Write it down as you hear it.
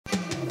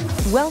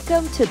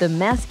Welcome to the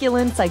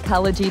Masculine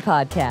Psychology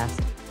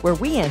Podcast, where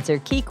we answer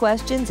key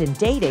questions in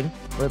dating,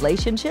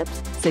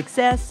 relationships,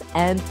 success,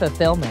 and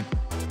fulfillment,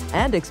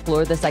 and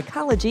explore the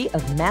psychology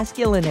of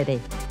masculinity.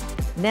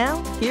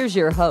 Now, here's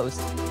your host,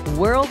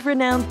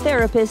 world-renowned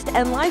therapist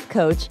and life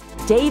coach,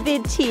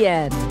 David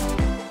Tian.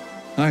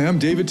 Hi, I'm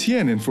David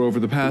Tian, and for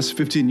over the past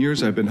 15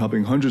 years, I've been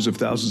helping hundreds of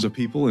thousands of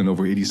people in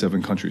over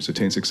 87 countries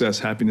attain success,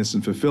 happiness,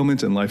 and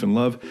fulfillment in life and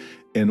love.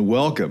 And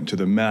welcome to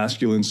the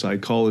Masculine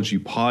Psychology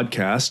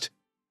Podcast.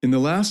 In the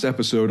last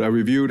episode, I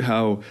reviewed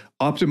how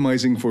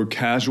optimizing for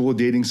casual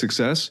dating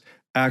success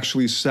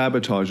actually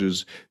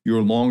sabotages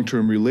your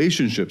long-term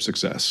relationship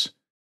success.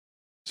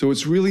 So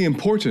it's really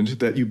important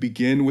that you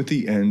begin with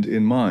the end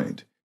in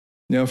mind.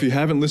 Now, if you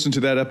haven't listened to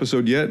that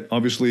episode yet,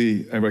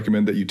 obviously I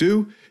recommend that you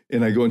do,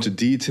 and I go into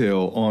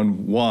detail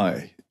on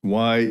why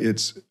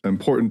it's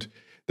important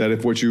that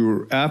if what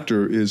you're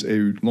after is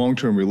a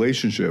long-term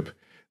relationship,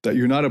 that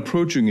you're not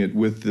approaching it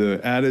with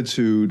the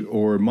attitude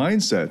or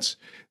mindsets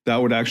that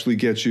would actually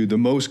get you the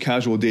most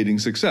casual dating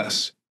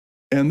success.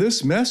 And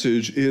this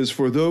message is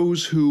for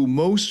those who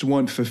most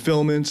want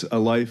fulfillment, a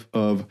life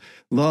of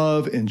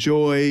love and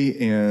joy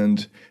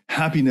and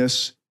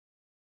happiness,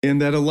 and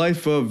that a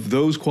life of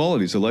those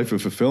qualities, a life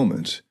of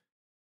fulfillment,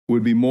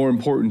 would be more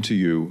important to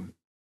you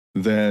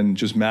than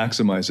just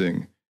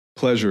maximizing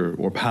pleasure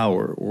or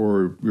power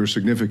or your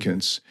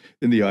significance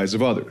in the eyes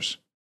of others.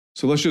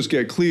 So let's just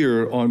get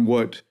clear on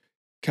what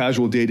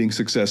casual dating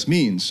success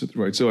means,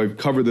 right? So I've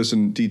covered this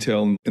in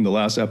detail in the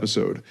last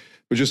episode,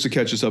 but just to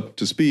catch us up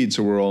to speed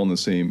so we're all on the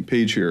same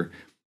page here.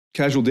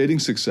 Casual dating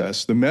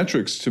success, the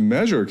metrics to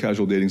measure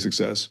casual dating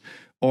success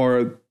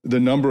are the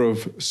number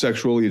of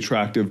sexually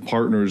attractive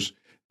partners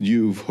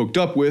you've hooked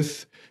up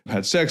with,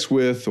 had sex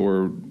with,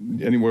 or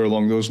anywhere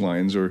along those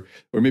lines, or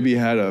maybe you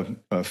had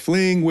a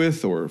fling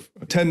with, or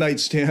a 10-night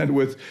stand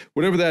with,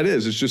 whatever that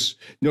is. It's just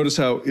notice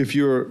how if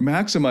you're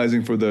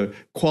maximizing for the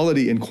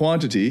quality and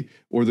quantity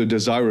or the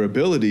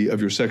desirability of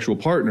your sexual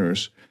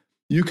partners,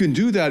 you can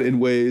do that in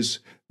ways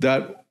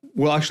that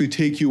will actually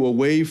take you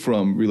away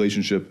from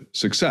relationship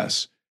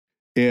success.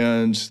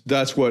 And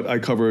that's what I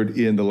covered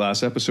in the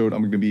last episode. I'm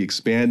going to be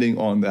expanding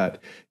on that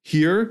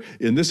here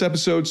in this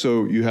episode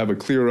so you have a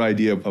clearer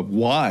idea of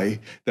why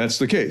that's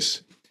the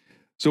case.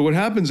 So what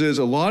happens is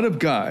a lot of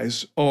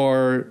guys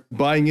are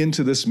buying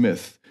into this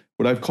myth,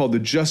 what I've called the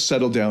just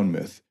settle down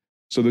myth.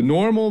 So the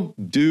normal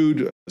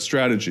dude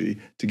strategy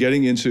to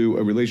getting into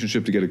a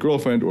relationship to get a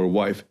girlfriend or a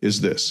wife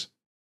is this.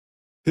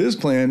 His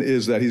plan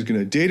is that he's going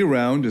to date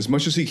around as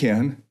much as he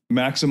can,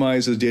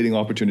 maximize his dating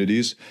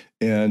opportunities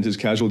and his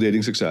casual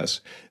dating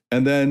success,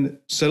 and then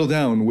settle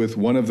down with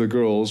one of the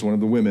girls, one of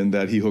the women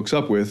that he hooks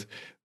up with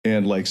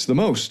and likes the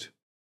most.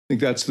 I think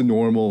that's the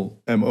normal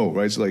MO,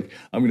 right? So like,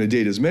 I'm going to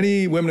date as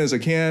many women as I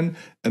can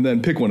and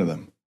then pick one of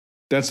them.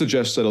 That's the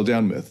just settle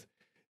down myth.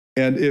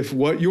 And if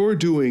what you're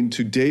doing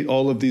to date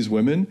all of these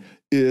women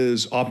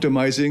is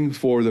optimizing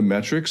for the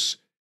metrics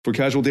for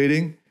casual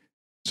dating,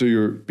 so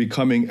you're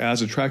becoming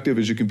as attractive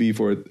as you can be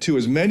to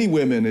as many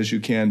women as you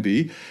can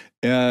be,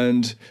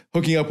 and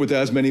hooking up with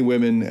as many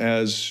women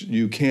as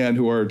you can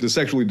who are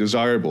sexually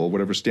desirable,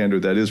 whatever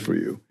standard that is for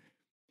you,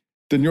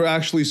 then you're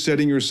actually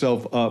setting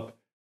yourself up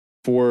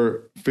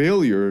for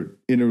failure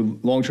in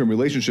a long-term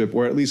relationship,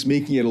 or at least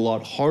making it a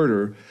lot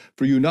harder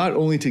for you not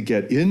only to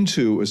get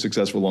into a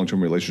successful long-term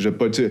relationship,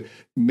 but to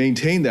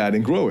maintain that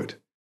and grow it.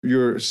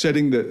 You're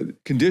setting the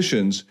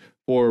conditions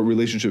for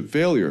relationship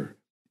failure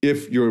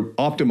if you're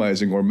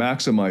optimizing or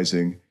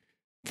maximizing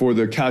for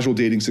the casual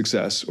dating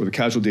success or the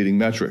casual dating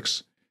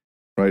metrics,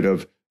 right?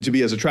 Of to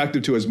be as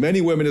attractive to as many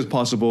women as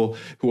possible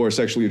who are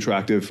sexually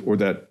attractive or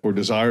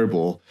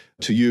desirable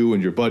to you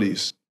and your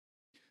buddies.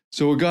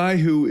 So a guy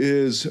who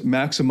is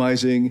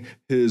maximizing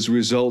his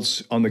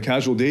results on the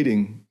casual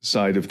dating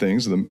side of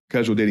things, the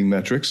casual dating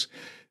metrics,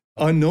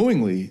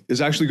 unknowingly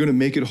is actually going to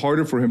make it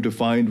harder for him to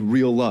find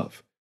real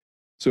love.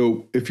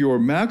 So if you're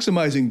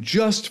maximizing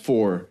just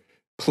for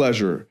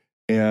pleasure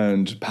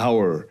and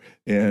power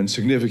and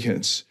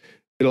significance,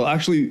 it'll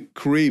actually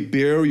create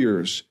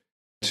barriers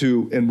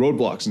and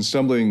roadblocks and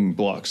stumbling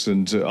blocks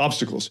and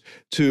obstacles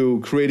to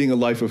creating a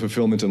life of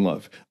fulfillment and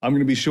love. I'm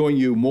going to be showing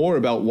you more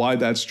about why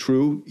that's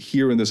true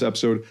here in this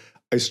episode.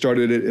 I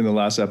started it in the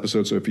last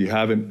episode, so if you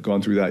haven't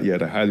gone through that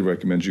yet, I highly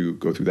recommend you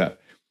go through that.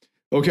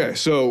 Okay,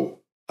 so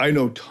I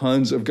know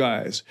tons of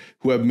guys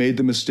who have made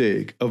the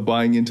mistake of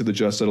buying into the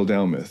just settle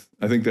down myth.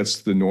 I think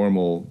that's the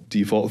normal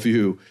default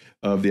view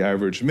of the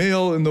average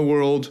male in the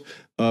world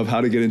of how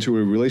to get into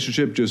a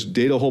relationship. Just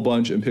date a whole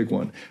bunch and pick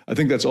one. I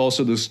think that's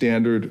also the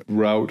standard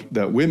route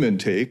that women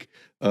take,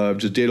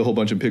 just date a whole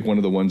bunch and pick one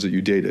of the ones that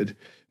you dated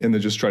and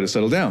then just try to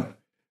settle down.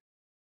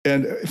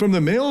 And from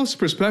the male's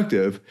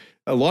perspective,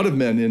 a lot of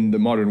men in the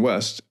modern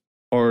West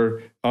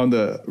are on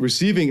the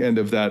receiving end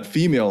of that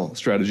female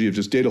strategy of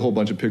just date a whole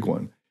bunch and pick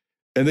one.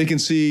 And they can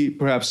see,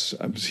 perhaps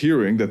I'm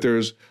hearing that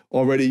there's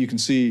already, you can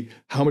see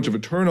how much of a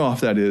turnoff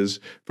that is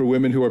for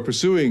women who are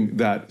pursuing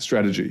that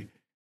strategy,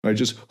 right?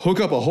 Just hook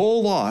up a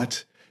whole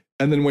lot.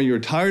 And then when you're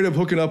tired of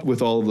hooking up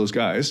with all of those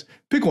guys,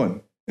 pick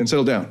one and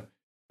settle down.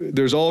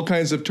 there's all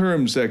kinds of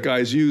terms that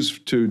guys use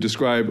to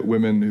describe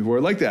women who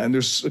are like that. And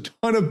there's a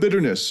ton of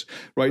bitterness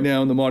right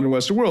now in the modern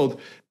Western world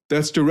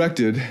that's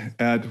directed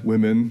at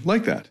women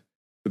like that.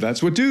 But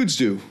that's what dudes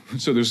do.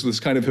 So there's this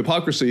kind of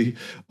hypocrisy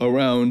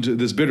around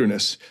this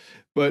bitterness.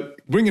 But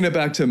bringing it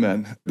back to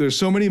men, there's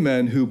so many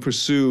men who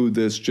pursue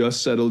this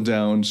just settle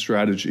down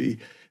strategy,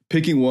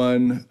 picking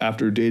one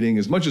after dating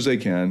as much as they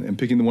can and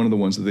picking one of the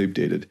ones that they've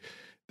dated.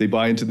 They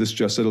buy into this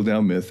just settle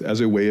down myth as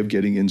a way of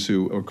getting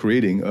into or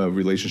creating a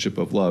relationship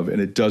of love,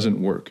 and it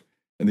doesn't work.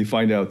 And they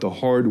find out the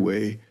hard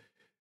way.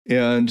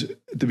 And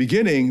at the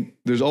beginning,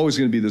 there's always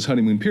going to be this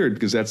honeymoon period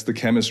because that's the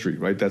chemistry,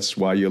 right? That's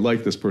why you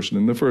like this person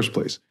in the first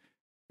place.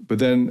 But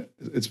then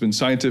it's been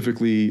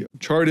scientifically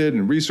charted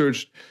and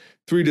researched.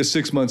 3 to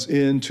 6 months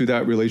into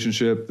that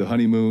relationship, the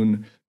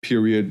honeymoon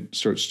period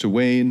starts to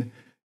wane,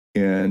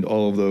 and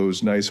all of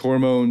those nice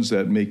hormones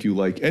that make you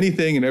like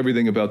anything and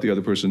everything about the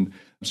other person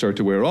start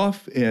to wear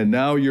off. And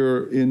now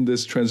you're in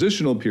this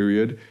transitional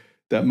period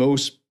that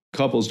most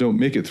couples don't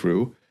make it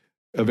through,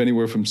 of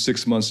anywhere from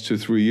 6 months to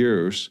 3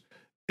 years.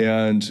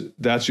 And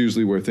that's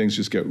usually where things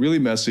just get really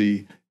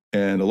messy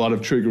and a lot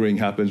of triggering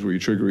happens where you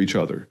trigger each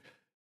other.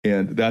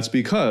 And that's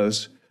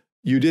because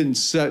you didn't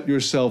set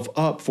yourself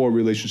up for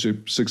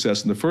relationship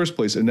success in the first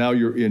place. And now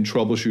you're in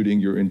troubleshooting,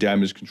 you're in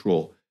damage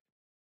control.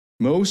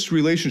 Most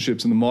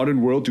relationships in the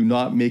modern world do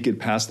not make it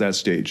past that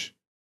stage.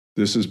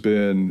 This has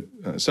been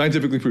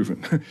scientifically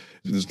proven.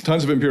 There's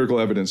tons of empirical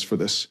evidence for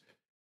this.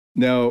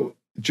 Now,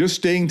 just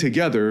staying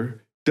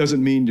together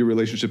doesn't mean your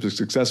relationship is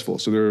successful.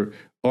 So there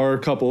are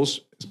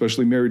couples,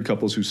 especially married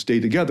couples, who stay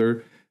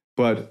together,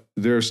 but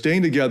they're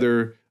staying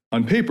together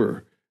on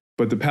paper,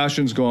 but the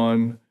passion's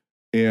gone,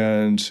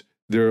 and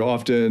they're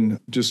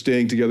often just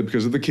staying together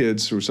because of the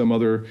kids or some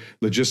other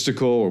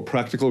logistical or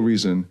practical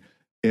reason.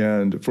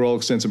 And for all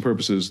extents and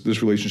purposes,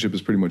 this relationship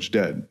is pretty much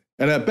dead.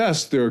 And at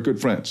best, they're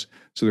good friends.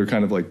 So they're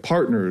kind of like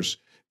partners,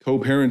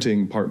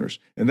 co-parenting partners,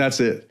 and that's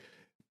it.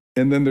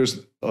 And then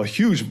there's a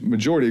huge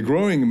majority, a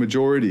growing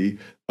majority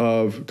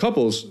of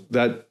couples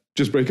that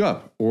just break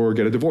up or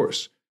get a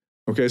divorce.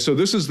 Okay, so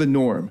this is the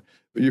norm.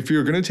 If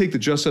you're going to take the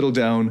just settle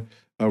down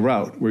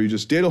route where you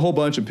just date a whole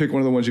bunch and pick one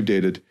of the ones you've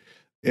dated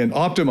and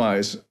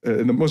optimize,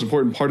 and the most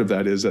important part of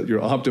that is that you're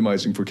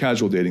optimizing for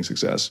casual dating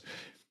success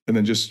and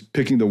then just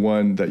picking the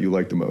one that you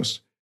like the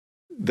most.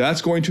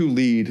 That's going to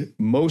lead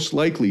most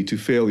likely to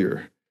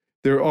failure.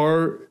 There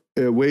are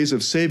ways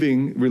of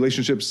saving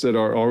relationships that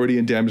are already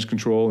in damage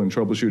control and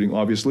troubleshooting,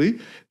 obviously.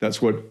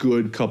 That's what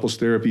good couples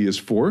therapy is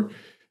for.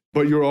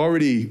 But you're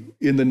already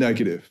in the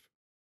negative.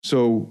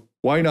 So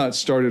why not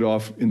start it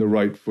off in the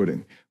right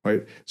footing,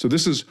 right? So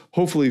this is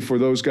hopefully for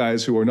those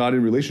guys who are not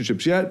in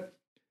relationships yet.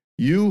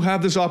 You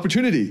have this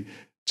opportunity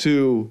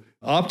to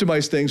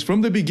optimize things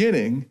from the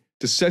beginning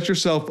to set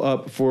yourself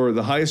up for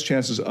the highest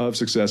chances of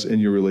success in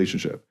your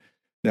relationship.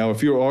 Now,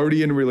 if you're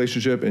already in a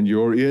relationship and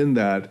you're in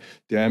that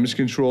damage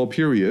control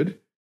period,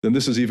 then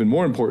this is even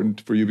more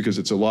important for you because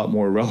it's a lot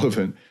more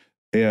relevant.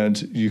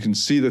 And you can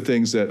see the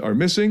things that are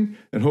missing,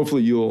 and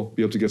hopefully you'll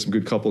be able to get some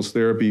good couples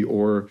therapy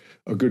or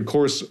a good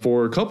course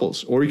for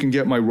couples. Or you can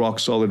get my Rock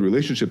Solid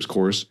Relationships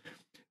course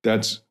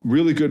that's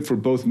really good for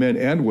both men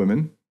and women.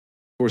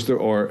 Of course,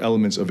 there are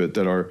elements of it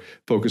that are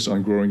focused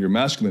on growing your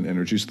masculine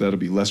energy, so that'll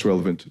be less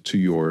relevant to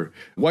your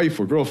wife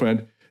or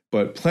girlfriend.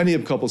 But plenty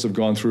of couples have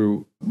gone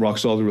through Rock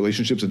Solid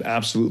Relationships and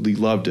absolutely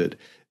loved it.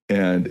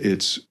 And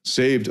it's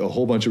saved a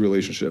whole bunch of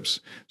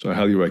relationships. So I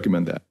highly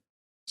recommend that.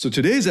 So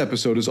today's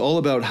episode is all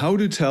about how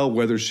to tell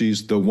whether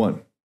she's the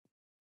one.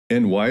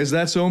 And why is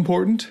that so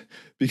important?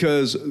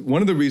 Because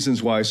one of the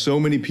reasons why so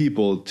many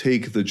people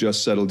take the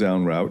just settle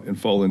down route and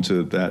fall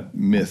into that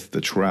myth,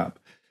 the trap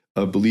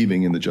of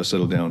believing in the just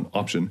settle down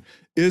option,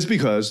 is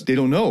because they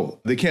don't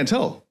know. They can't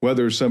tell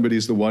whether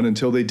somebody's the one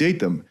until they date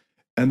them.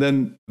 And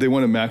then they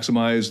want to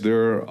maximize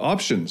their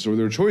options or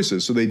their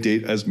choices, so they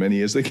date as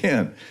many as they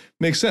can.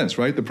 Makes sense,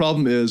 right? The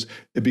problem is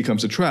it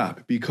becomes a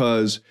trap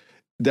because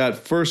that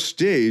first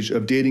stage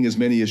of dating as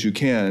many as you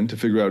can to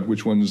figure out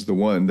which one's the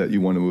one that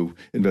you want to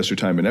invest your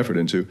time and effort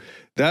into,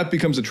 that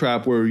becomes a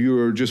trap where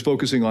you're just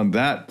focusing on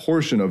that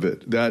portion of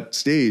it, that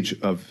stage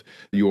of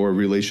your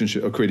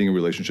relationship, of creating a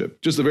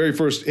relationship, just the very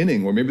first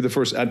inning or maybe the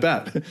first at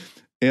bat.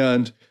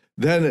 And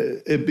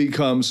then it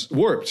becomes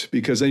warped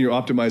because then you're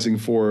optimizing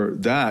for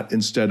that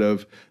instead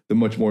of the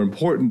much more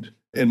important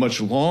and much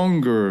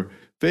longer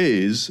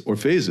phase or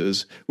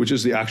phases, which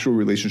is the actual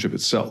relationship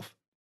itself.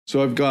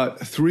 So I've got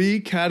 3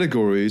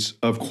 categories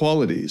of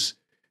qualities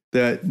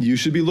that you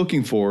should be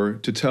looking for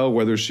to tell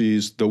whether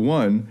she's the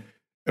one,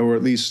 or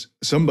at least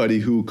somebody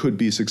who could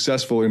be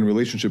successful in a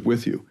relationship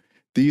with you.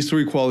 These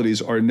 3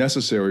 qualities are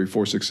necessary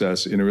for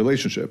success in a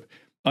relationship.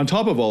 On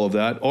top of all of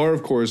that are,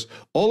 of course,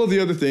 all of the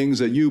other things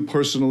that you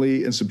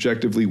personally and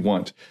subjectively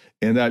want.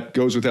 And that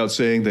goes without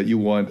saying that you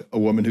want a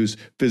woman who's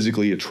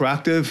physically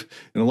attractive.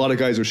 And a lot of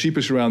guys are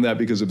sheepish around that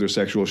because of their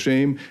sexual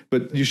shame.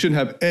 But you shouldn't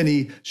have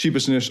any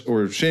sheepishness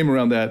or shame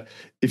around that.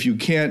 If you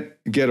can't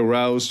get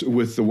aroused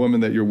with the woman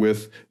that you're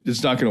with,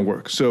 it's not going to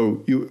work.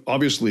 So you're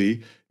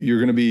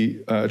going to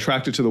be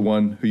attracted to the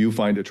one who you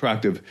find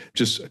attractive.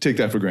 Just take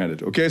that for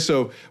granted. Okay,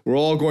 so we're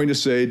all going to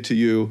say to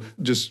you,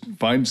 just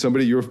find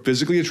somebody you're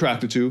physically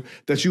attracted to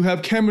that you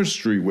have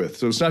chemistry with.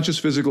 So it's not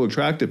just physical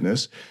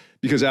attractiveness.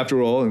 Because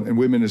after all, and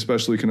women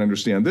especially can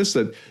understand this,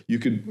 that you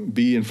could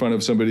be in front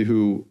of somebody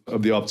who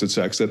of the opposite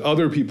sex that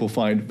other people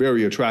find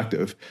very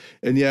attractive,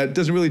 and yet it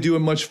doesn't really do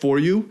much for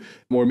you,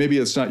 or maybe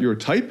it's not your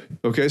type.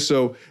 Okay,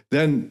 so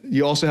then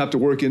you also have to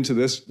work into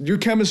this, your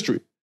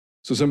chemistry.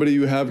 So somebody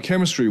you have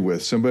chemistry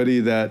with,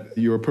 somebody that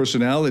your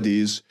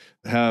personalities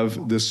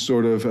have this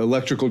sort of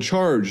electrical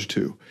charge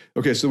to.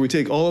 Okay, so we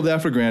take all of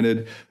that for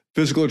granted.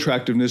 Physical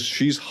attractiveness,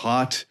 she's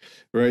hot,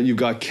 right? You've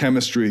got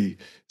chemistry.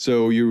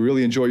 So you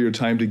really enjoy your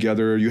time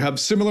together. You have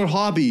similar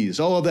hobbies,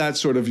 all of that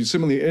sort of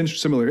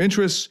similar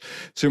interests,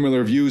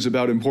 similar views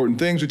about important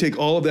things. We take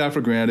all of that for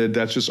granted.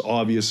 That's just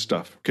obvious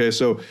stuff. Okay,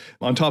 so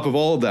on top of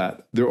all of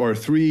that, there are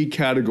 3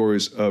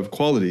 categories of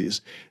qualities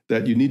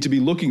that you need to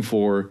be looking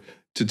for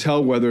to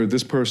tell whether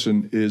this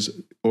person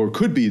is or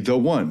could be the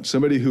one,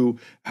 somebody who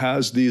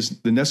has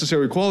the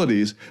necessary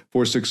qualities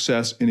for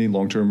success in a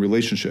long-term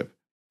relationship.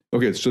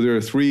 Okay, so there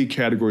are 3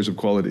 categories of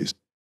qualities.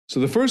 So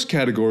the first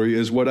category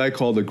is what I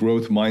call the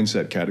growth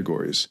mindset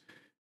categories.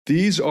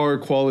 These are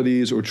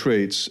qualities or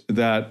traits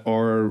that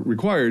are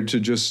required to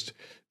just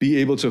be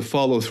able to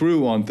follow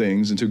through on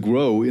things and to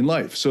grow in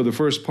life. So the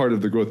first part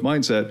of the growth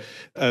mindset,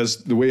 as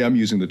the way I'm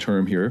using the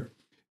term here,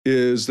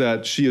 is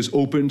that she is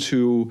open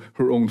to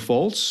her own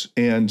faults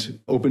and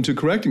open to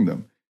correcting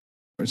them.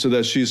 So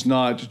that she's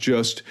not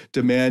just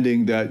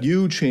demanding that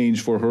you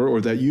change for her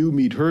or that you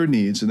meet her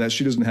needs and that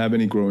she doesn't have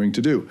any growing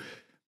to do.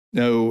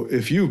 Now,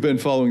 if you've been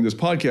following this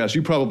podcast,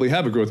 you probably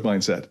have a growth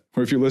mindset,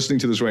 or if you're listening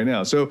to this right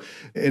now. So,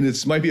 and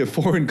it might be a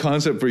foreign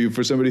concept for you,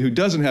 for somebody who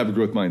doesn't have a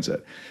growth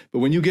mindset. But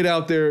when you get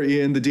out there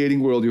in the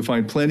dating world, you'll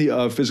find plenty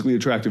of physically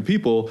attractive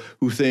people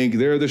who think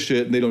they're the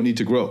shit and they don't need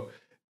to grow.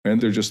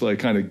 And they're just like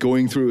kind of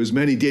going through as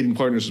many dating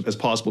partners as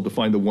possible to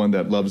find the one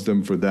that loves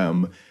them for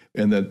them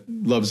and that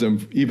loves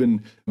them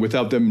even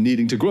without them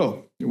needing to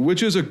grow,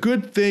 which is a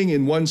good thing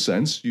in one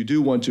sense. You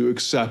do want to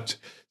accept.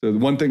 The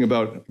one thing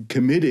about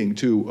committing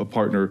to a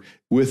partner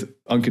with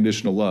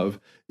unconditional love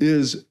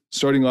is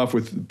starting off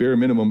with bare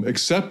minimum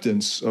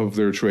acceptance of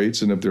their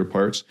traits and of their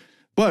parts.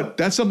 But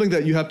that's something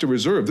that you have to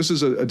reserve. This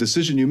is a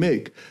decision you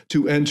make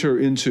to enter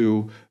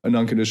into an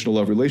unconditional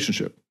love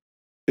relationship.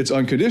 It's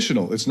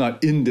unconditional. It's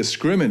not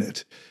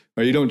indiscriminate.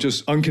 Right? You don't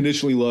just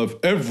unconditionally love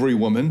every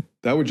woman.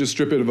 That would just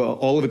strip it of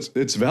all of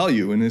its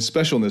value and its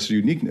specialness or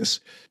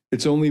uniqueness.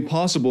 It's only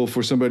possible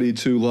for somebody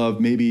to love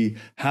maybe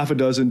half a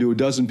dozen to a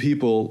dozen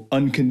people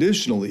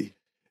unconditionally.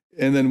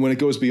 And then when it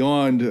goes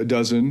beyond a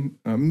dozen,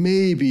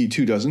 maybe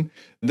 2 dozen,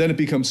 then it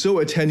becomes so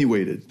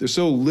attenuated. There's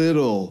so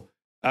little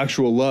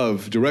actual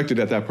love directed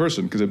at that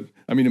person. Because,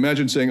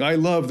 imagine saying, I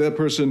love that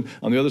person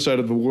on the other side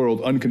of the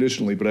world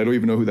unconditionally, but I don't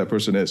even know who that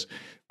person is.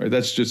 Right?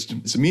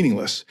 It's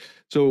meaningless.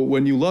 So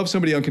when you love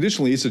somebody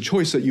unconditionally, it's a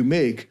choice that you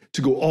make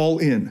to go all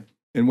in.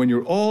 And when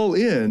you're all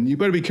in, you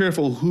better be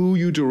careful who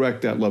you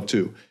direct that love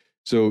to.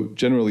 So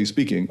generally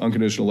speaking,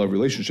 unconditional love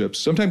relationships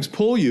sometimes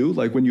pull you,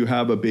 like when you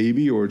have a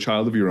baby or a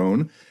child of your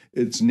own.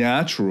 It's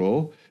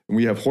natural, and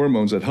we have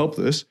hormones that help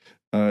this.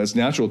 It's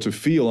natural to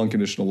feel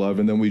unconditional love,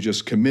 and then we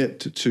just commit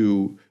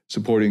to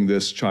supporting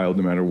this child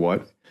no matter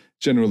what.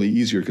 Generally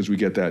easier because we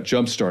get that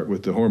jump start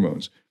with the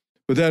hormones.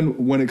 But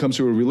then when it comes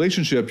to a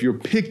relationship, you're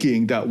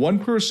picking that one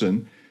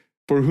person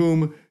for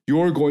whom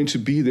you're going to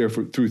be there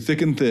through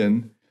thick and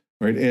thin,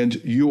 right? And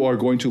you are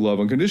going to love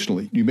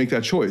unconditionally. You make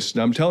that choice.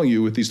 Now I'm telling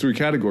you with these 3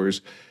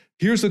 categories,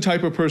 here's the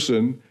type of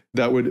person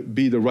that would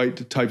be the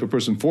right type of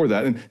person for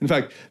that. And in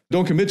fact,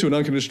 don't commit to an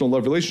unconditional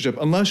love relationship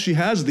unless she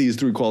has these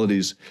 3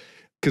 qualities,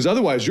 because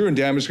otherwise you're in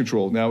damage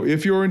control. Now,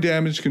 if you're in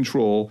damage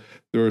control,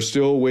 there are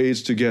still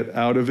ways to get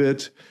out of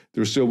it.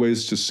 There are still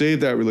ways to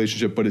save that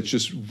relationship, but it's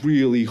just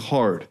really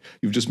hard.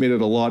 You've just made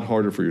it a lot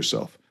harder for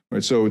yourself,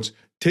 right? So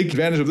take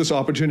advantage of this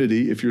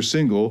opportunity if you're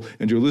single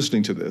and you're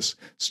listening to this.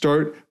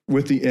 Start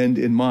with the end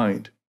in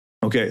mind.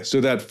 Okay,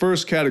 so that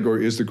first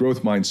category is the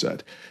growth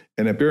mindset.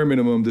 And at bare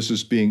minimum, this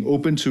is being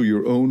open to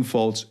your own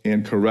faults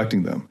and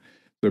correcting them.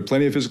 There are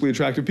plenty of physically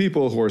attractive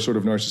people who are sort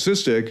of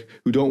narcissistic,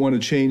 who don't want to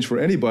change for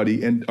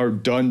anybody and are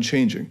done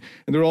changing.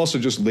 And there are also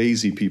just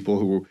lazy people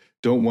who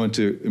don't want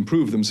to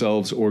improve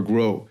themselves or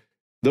grow.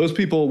 Those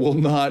people will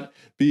not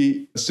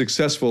be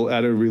successful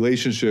at a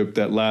relationship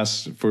that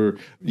lasts for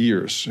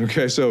years.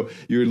 Okay, so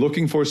you're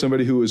looking for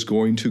somebody who is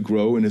going to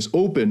grow and is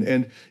open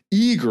and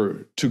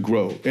eager to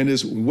grow and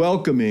is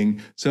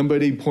welcoming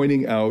somebody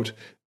pointing out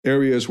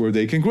areas where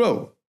they can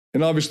grow.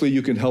 And obviously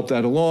you can help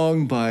that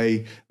along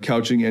by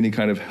couching any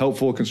kind of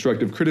helpful,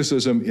 constructive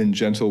criticism in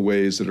gentle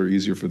ways that are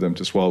easier for them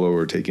to swallow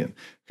or take in.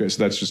 Okay,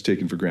 so that's just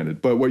taken for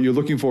granted. But what you're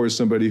looking for is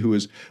somebody who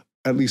is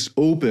at least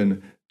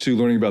open to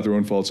learning about their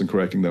own faults and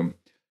correcting them.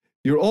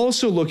 You're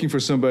also looking for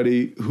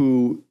somebody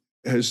who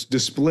has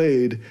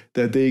displayed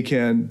that they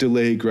can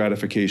delay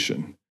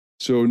gratification.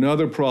 So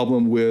another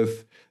problem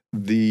with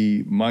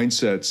the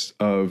mindsets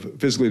of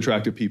physically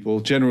attractive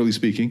people, generally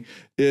speaking,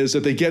 is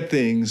that they get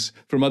things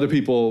from other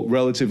people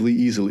relatively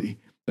easily.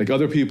 Like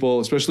other people,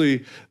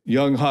 especially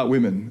young, hot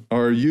women,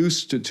 are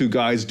used to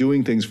guys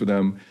doing things for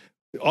them,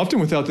 often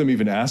without them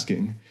even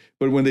asking.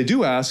 But when they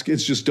do ask,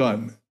 it's just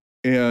done.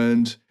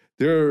 And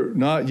they're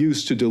not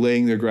used to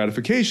delaying their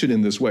gratification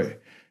in this way.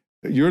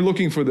 You're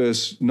looking for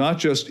this not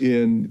just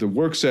in the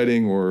work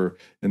setting or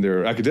in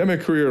their academic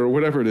career or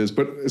whatever it is,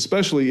 but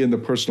especially in the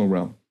personal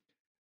realm.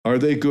 Are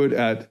they good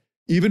at,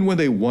 even when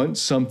they want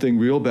something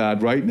real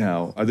bad right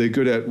now, are they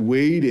good at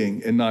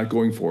waiting and not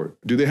going for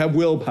it? Do they have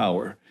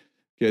willpower?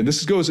 Okay, and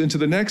this goes into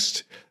the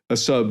next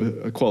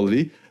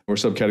sub-quality or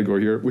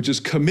subcategory here, which is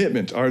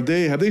commitment. Have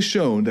they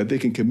shown that they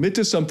can commit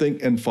to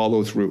something and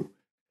follow through?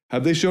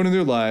 Have they shown in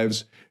their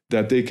lives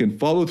that they can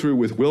follow through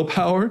with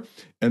willpower,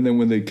 and then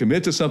when they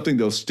commit to something,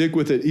 they'll stick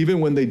with it even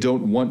when they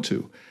don't want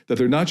to, that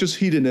they're not just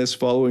hedonists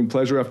following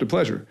pleasure after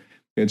pleasure?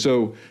 And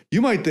so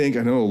you might think,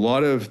 I know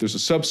there's a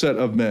subset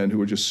of men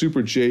who are just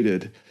super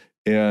jaded,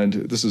 and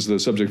this is the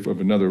subject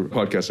of another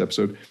podcast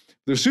episode.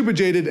 They're super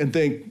jaded and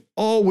think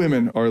all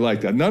women are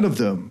like that. None of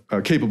them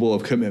are capable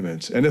of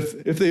commitment. And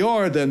if they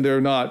are, then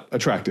they're not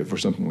attractive or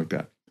something like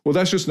that. Well,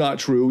 that's just not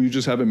true. You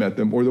just haven't met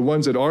them. Or the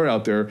ones that are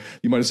out there,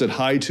 you might have said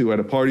hi to at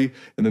a party,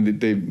 and then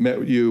they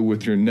met you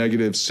with your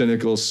negative,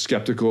 cynical,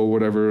 skeptical,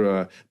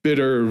 whatever,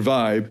 bitter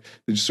vibe.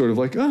 They just sort of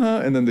like,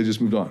 and then they just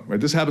moved on, right?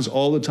 This happens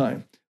all the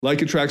time.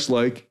 Like attracts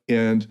like,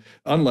 and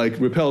unlike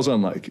repels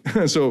unlike.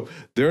 So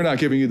they're not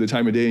giving you the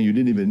time of day, and you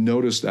didn't even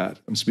notice that.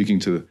 I'm speaking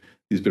to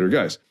these bitter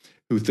guys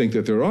who think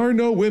that there are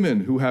no women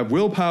who have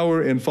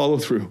willpower and follow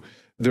through.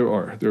 There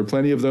are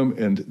plenty of them,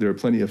 and there are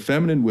plenty of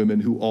feminine women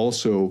who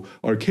also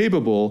are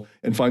capable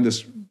and find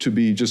this to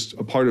be just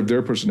a part of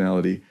their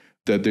personality,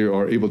 that they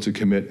are able to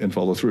commit and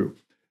follow through.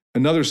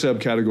 Another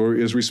subcategory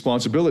is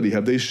responsibility.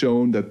 Have they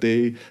shown that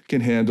they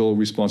can handle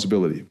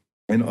responsibility?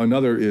 And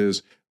another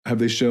is, have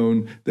they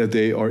shown that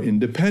they are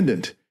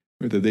independent,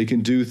 or that they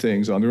can do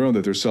things on their own,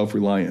 that they're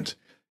self-reliant?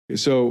 Okay,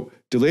 so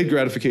delayed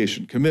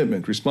gratification,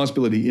 commitment,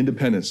 responsibility,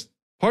 independence.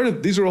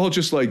 These are all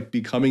just like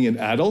becoming an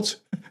adult.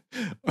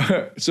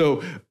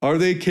 So are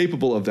they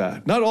capable of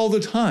that? Not all the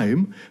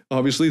time.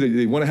 Obviously,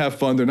 they want to have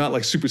fun. They're not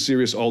like super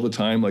serious all the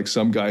time, like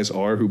some guys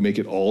are who make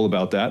it all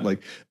about that.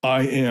 Like,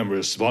 I am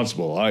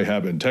responsible, I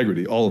have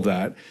integrity, all of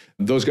that.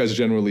 Those guys are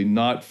generally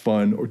not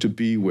fun or to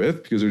be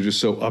with because they're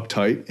just so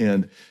uptight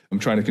and I'm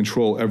trying to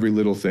control every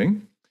little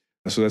thing.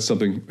 So that's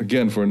something,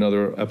 again, for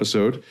another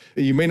episode.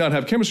 You may not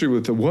have chemistry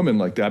with a woman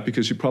like that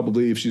because she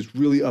probably, if she's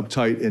really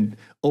uptight and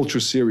ultra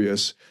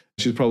serious,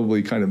 she's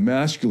probably kind of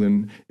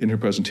masculine in her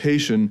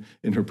presentation,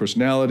 in her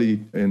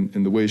personality, and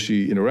in the way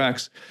she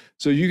interacts.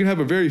 So you can have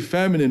a very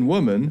feminine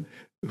woman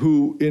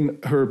who in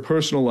her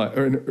personal life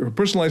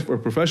or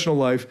professional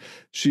life,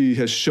 she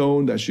has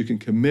shown that she can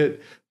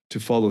commit to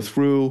follow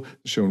through,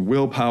 shown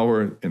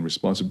willpower and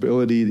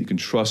responsibility. You can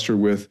trust her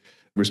with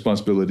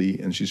responsibility,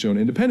 and she's shown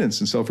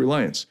independence and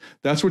self-reliance.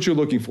 That's what you're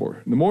looking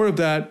for. The more of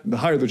that, the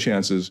higher the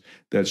chances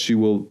that she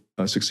will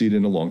succeed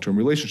in a long-term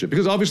relationship.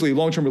 Because obviously a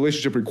long-term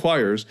relationship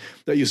requires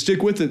that you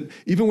stick with it,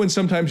 even when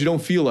sometimes you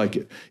don't feel like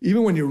it.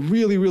 Even when you're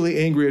really, really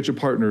angry at your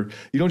partner,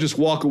 you don't just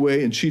walk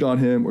away and cheat on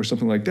him or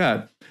something like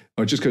that,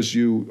 or just because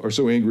you are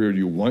so angry or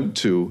you want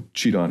to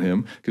cheat on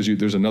him, because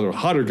there's another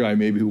hotter guy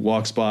maybe who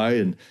walks by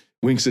and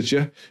winks at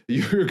you.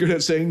 You're good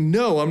at saying,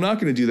 no, I'm not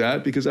going to do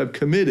that because I've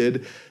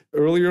committed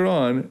earlier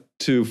on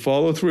to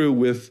follow through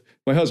with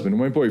my husband or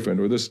my boyfriend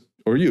or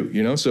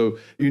you. So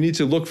you need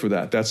to look for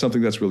that. That's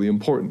something that's really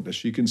important, that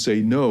she can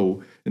say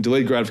no. And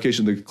delayed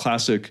gratification, the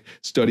classic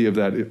study of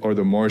that are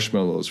the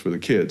marshmallows for the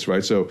kids,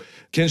 right? So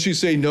can she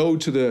say no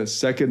to the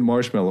second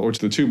marshmallow or to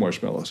the two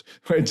marshmallows,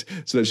 right?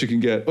 So that she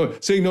can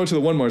saying no to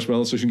the one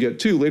marshmallow so she can get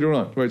two later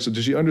on, right? So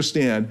does she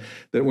understand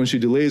that when she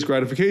delays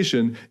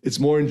gratification, it's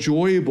more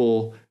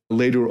enjoyable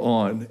later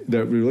on,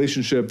 that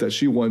relationship that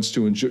she wants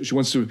to enjoy, she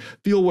wants to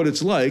feel what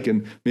it's like,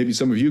 and maybe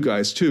some of you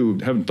guys too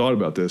haven't thought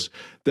about this,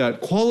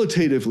 that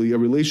qualitatively a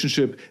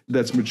relationship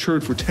that's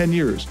matured for 10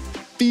 years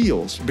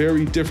feels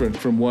very different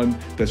from one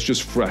that's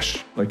just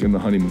fresh, like in the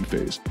honeymoon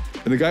phase.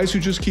 And the guys who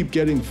just keep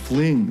getting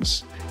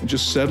flings and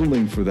just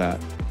settling for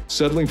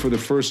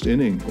the first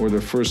inning or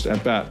the first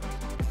at-bat,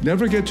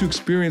 never get to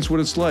experience what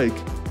it's like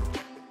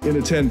in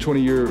a 10,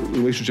 20-year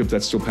relationship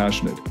that's still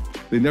passionate.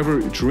 They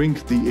never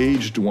drink the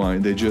aged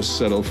wine. They just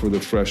settle for the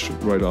fresh,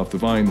 right off the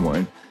vine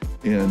wine,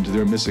 and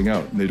they're missing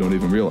out, and they don't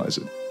even realize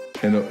it.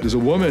 And does a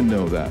woman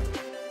know that?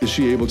 Is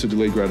she able to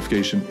delay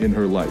gratification in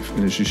her life,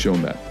 and has she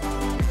shown that?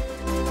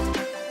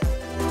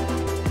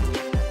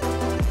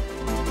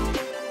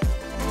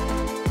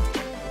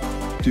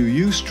 Do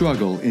you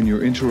struggle in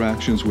your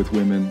interactions with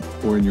women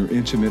or in your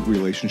intimate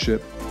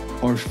relationship?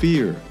 Are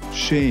fear,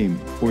 shame,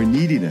 or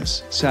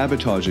neediness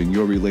sabotaging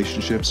your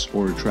relationships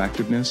or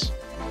attractiveness?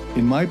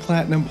 In my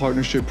Platinum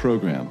Partnership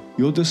Program,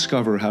 you'll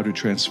discover how to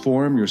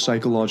transform your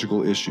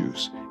psychological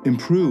issues,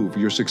 improve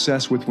your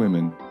success with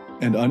women,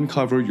 and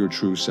uncover your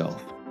true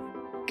self.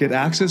 Get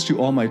access to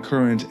all my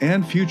current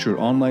and future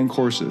online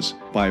courses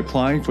by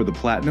applying for the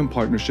Platinum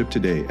Partnership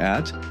today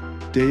at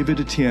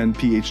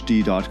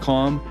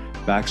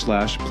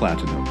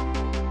davidtianphd.com/platinum.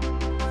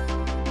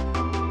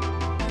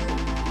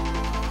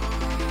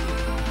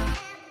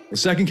 The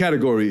second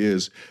category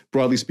is,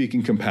 broadly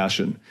speaking,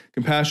 compassion.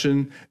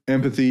 Compassion,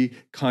 empathy,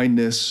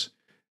 kindness.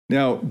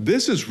 Now,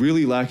 this is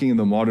really lacking in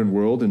the modern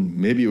world, and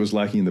maybe it was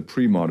lacking in the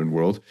pre-modern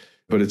world,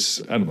 but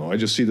it's, I don't know, I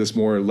just see this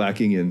more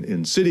lacking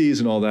in cities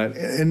and all that.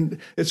 And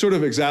it's sort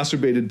of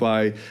exacerbated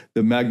by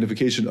the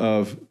magnification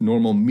of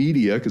normal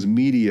media, because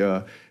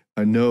media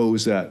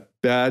knows that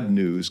bad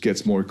news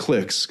gets more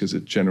clicks because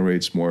it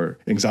generates more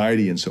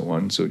anxiety and so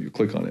on, so you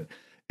click on it.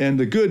 And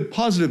the good,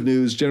 positive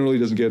news generally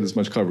doesn't get as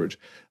much coverage.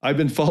 I've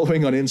been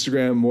following on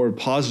Instagram more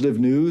positive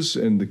news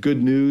and the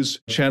good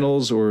news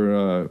channels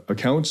or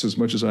accounts as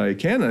much as I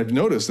can. And I've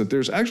noticed that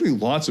there's actually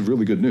lots of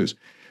really good news.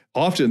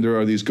 Often there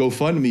are these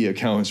GoFundMe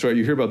accounts, right?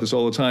 You hear about this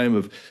all the time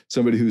of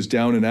somebody who's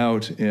down and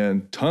out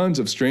and tons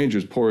of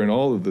strangers pour in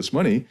all of this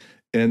money.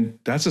 And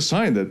that's a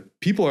sign that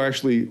people are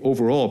actually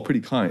overall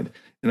pretty kind.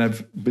 And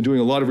I've been doing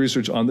a lot of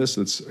research on this.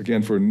 That's,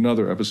 again, for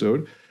another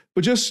episode.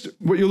 But just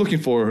what you're looking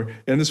for,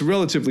 and it's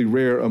relatively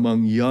rare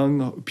among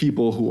young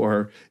people who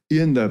are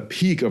in the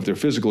peak of their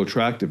physical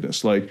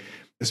attractiveness, like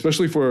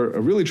especially for a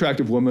really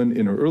attractive woman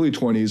in her early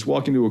 20s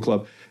walking to a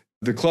club,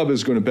 the club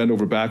is going to bend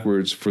over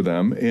backwards for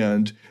them,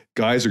 and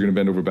guys are going to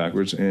bend over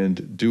backwards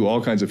and do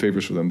all kinds of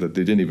favors for them that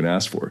they didn't even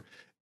ask for.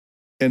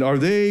 And are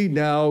they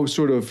now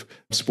sort of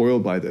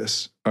spoiled by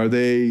this? Are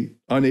they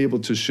unable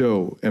to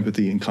show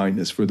empathy and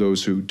kindness for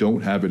those who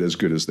don't have it as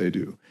good as they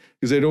do?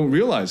 Because they don't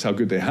realize how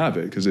good they have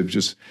it because they've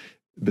just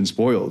been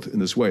spoiled in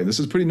this way. And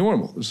this is pretty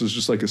normal. This is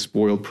just like a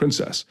spoiled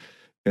princess.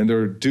 And there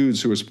are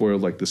dudes who are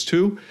spoiled like this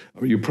too.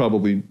 You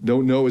probably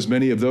don't know as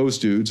many of those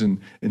dudes. And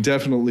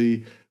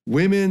definitely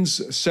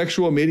women's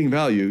sexual mating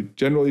value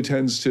generally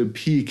tends to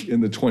peak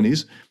in the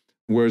 20s,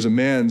 whereas a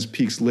man's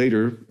peaks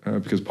later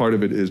because part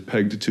of it is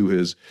pegged to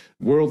his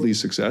worldly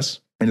success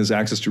and his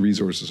access to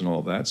resources and all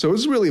of that. So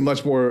it's really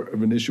much more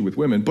of an issue with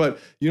women. But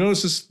you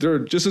notice there are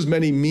just as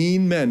many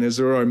mean men as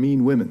there are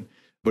mean women.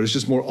 But it's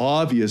just more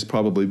obvious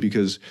probably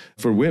because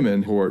for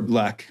women who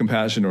lack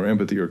compassion or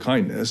empathy or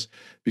kindness,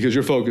 because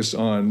you're focused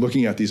on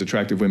looking at these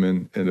attractive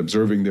women and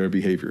observing their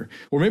behavior.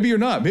 Or maybe you're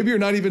not. Maybe you're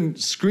not even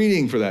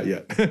screening for that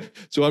yet.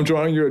 So I'm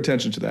drawing your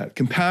attention to that.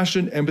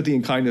 Compassion, empathy,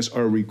 and kindness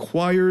are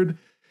required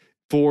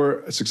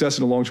for success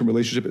in a long-term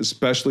relationship,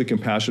 especially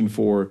compassion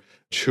for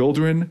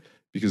children,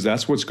 because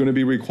that's what's going to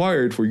be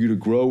required for you to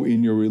grow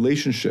in your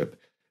relationship.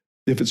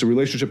 If it's a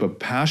relationship of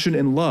passion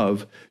and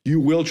love, you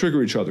will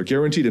trigger each other,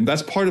 guaranteed. And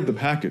that's part of the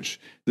package,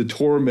 the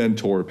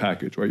tormentor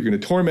package, right? You're going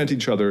to torment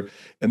each other,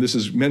 and this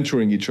is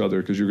mentoring each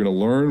other because you're going to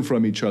learn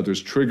from each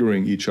other's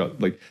triggering each other,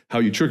 like how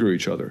you trigger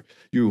each other.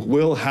 You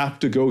will have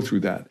to go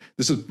through that.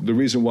 This is the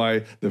reason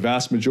why the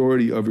vast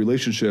majority of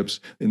relationships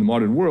in the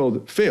modern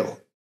world fail.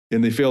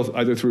 And they fail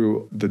either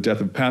through the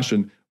death of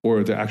passion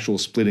or the actual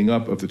splitting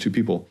up of the two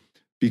people,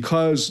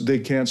 because they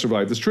can't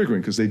survive this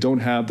triggering, because they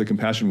don't have the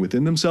compassion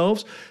within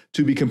themselves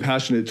to be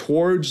compassionate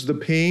towards the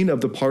pain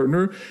of the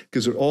partner,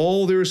 because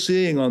all they're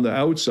seeing on the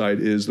outside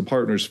is the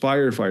partner's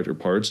firefighter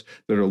parts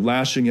that are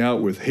lashing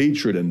out with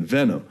hatred and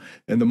venom.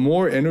 And the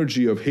more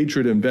energy of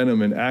hatred and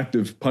venom and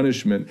active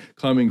punishment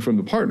coming from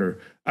the partner,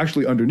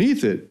 actually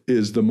underneath it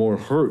is the more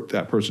hurt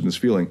that person is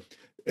feeling.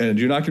 And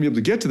you're not going to be able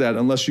to get to that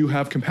unless you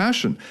have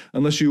compassion,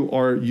 unless you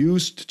are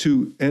used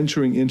to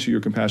entering into your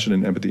compassion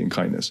and empathy and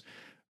kindness.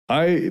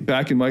 I,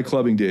 back in my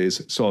clubbing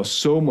days, saw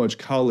so much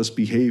callous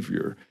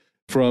behavior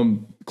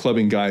from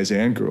clubbing guys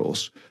and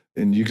girls.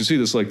 And you can see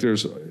this, like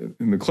there's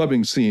in the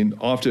clubbing scene,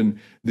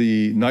 often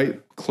the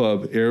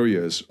nightclub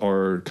areas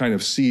are kind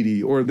of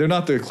seedy, or they're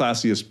not the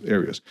classiest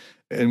areas.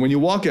 And when you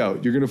walk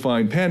out, you're going to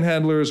find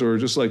panhandlers, or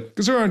just like,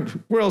 because there aren't,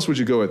 where else would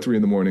you go at 3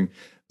 a.m.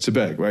 to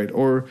beg, right?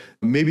 Or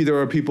maybe there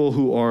are people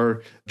who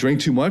are drink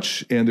too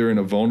much and they're in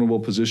a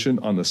vulnerable position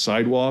on the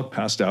sidewalk,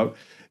 passed out.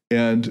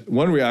 And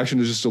one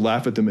reaction is just to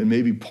laugh at them and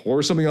maybe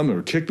pour something on them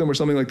or kick them or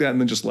something like that, and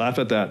then just laugh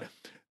at that.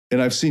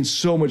 And I've seen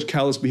so much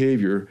callous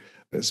behavior,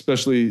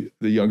 especially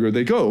the younger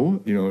they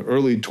go,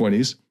 early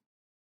 20s,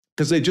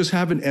 because they just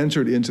haven't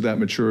entered into that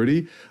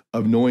maturity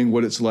of knowing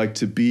what it's like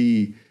to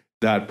be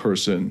that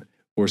person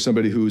or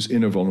somebody who's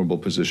in a vulnerable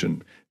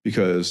position,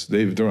 because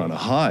they're on a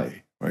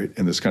high, right?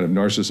 And this kind of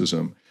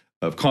narcissism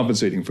of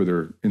compensating for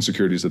their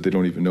insecurities that they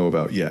don't even know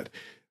about yet.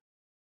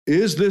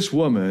 Is this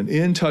woman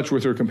in touch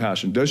with her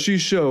compassion? Does she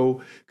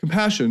show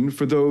compassion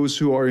for those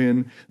who are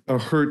in a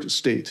hurt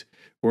state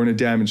or in a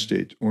damaged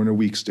state or in a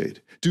weak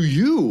state? Do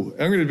you?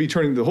 I'm going to be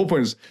turning, the whole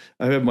point is,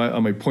 I have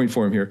on my point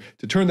form here,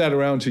 to turn that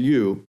around to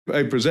you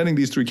by presenting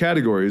these 3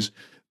 categories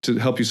to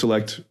help you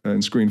select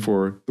and screen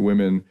for the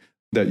women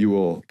that you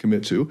will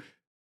commit to.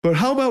 But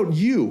how about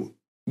you?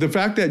 The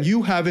fact that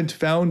you haven't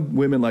found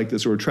women like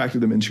this or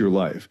attracted them into your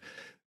life,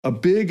 a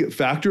big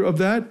factor of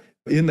that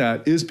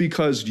is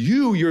because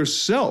you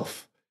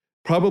yourself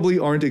probably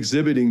aren't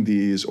exhibiting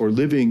these or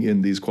living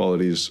in these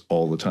qualities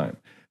all the time.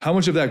 How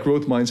much of that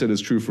growth mindset is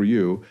true for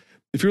you?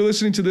 If you're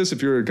listening to this,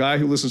 if you're a guy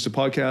who listens to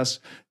podcasts,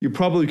 you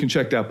probably can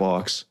check that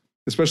box,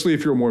 especially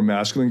if you're a more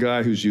masculine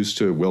guy who's used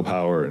to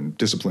willpower and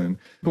discipline.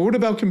 But what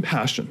about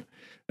compassion?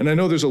 And I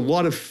know there's a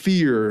lot of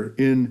fear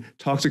in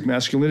toxic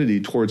masculinity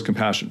towards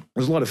compassion.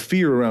 There's a lot of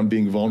fear around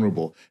being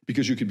vulnerable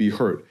because you could be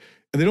hurt.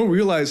 And they don't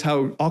realize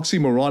how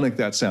oxymoronic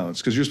that sounds,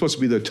 because you're supposed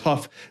to be the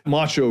tough,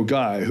 macho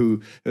guy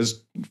who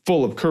is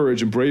full of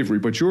courage and bravery,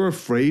 but you're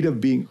afraid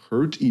of being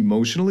hurt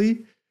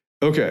emotionally?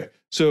 Okay,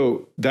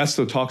 so that's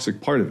the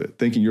toxic part of it,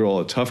 thinking you're all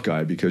a tough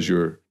guy because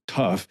you're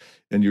tough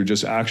and you're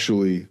just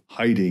actually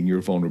hiding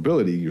your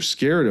vulnerability. You're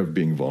scared of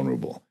being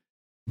vulnerable.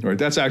 All right,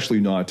 that's actually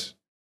not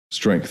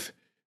strength.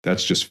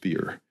 That's just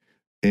fear.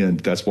 And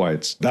that's why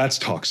that's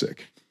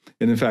toxic.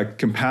 And in fact,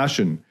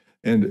 compassion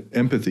and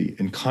empathy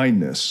and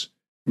kindness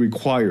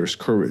requires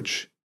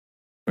courage.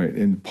 Right?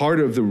 And part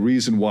of the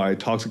reason why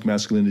toxic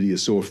masculinity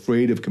is so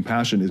afraid of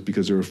compassion is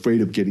because they're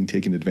afraid of getting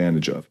taken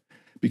advantage of,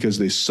 because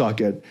they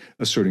suck at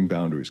asserting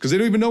boundaries, because they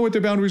don't even know what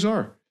their boundaries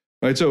are.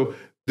 Right? So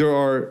there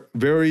are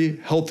very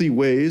healthy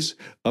ways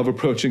of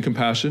approaching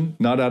compassion,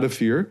 not out of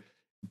fear.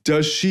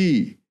 Does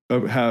she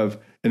have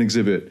and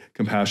exhibit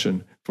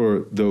compassion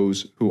for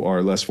those who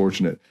are less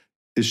fortunate?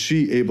 Is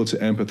she able to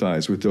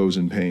empathize with those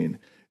in pain?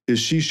 Is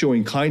she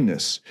showing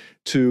kindness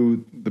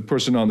to the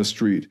person on the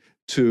street,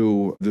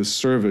 to the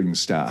serving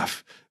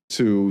staff,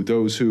 to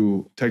those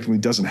who technically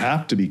doesn't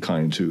have to be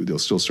kind to, they'll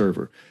still serve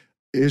her?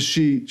 Is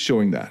she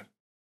showing that?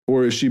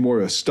 Or is she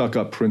more a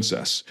stuck-up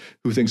princess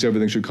who thinks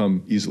everything should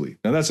come easily?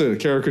 Now, that's a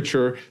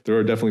caricature. There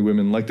are definitely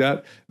women like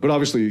that. But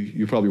obviously,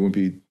 you probably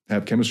wouldn't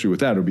have chemistry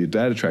with that or be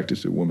that attracted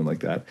to a woman like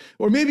that.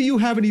 Or maybe you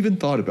haven't even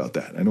thought about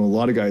that. I know a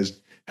lot of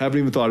guys haven't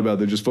even thought about it.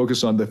 They're just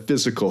focused on the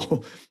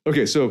physical.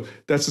 Okay, so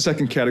that's the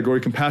second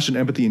category, compassion,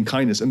 empathy, and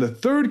kindness. And the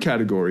third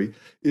category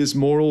is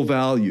moral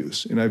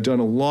values. And I've done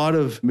a lot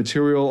of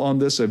material on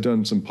this. I've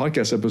done some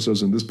podcast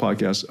episodes in this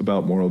podcast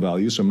about moral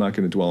values, so I'm not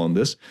going to dwell on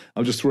this.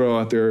 I'll just throw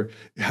out there,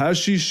 has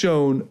she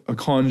shown a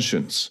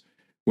conscience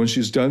when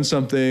she's done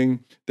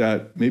something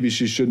that maybe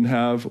she shouldn't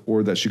have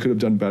or that she could have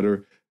done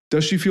better?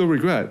 Does she feel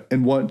regret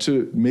and want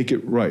to make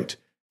it right?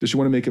 Does she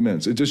want to make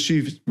amends? Does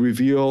she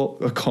reveal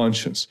a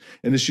conscience?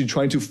 And is she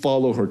trying to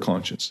follow her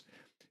conscience?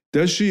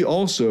 Does she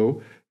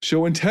also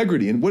show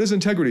integrity? And what is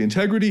integrity?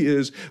 Integrity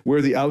is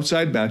where the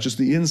outside matches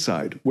the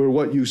inside, where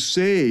what you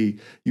say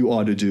you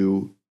ought to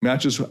do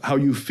matches how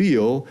you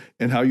feel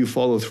and how you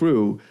follow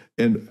through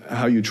and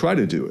how you try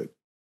to do it.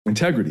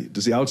 Integrity.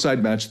 Does the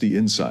outside match the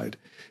inside?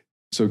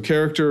 So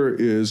character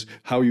is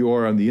how you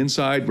are on the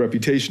inside.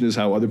 Reputation is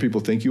how other people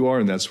think you are,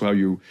 and that's how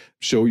you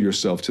show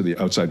yourself to the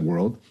outside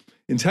world.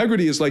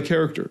 Integrity is like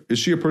character. Is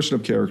she a person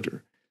of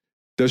character?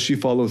 Does she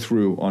follow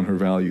through on her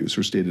values,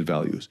 her stated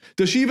values?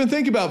 Does she even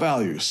think about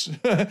values?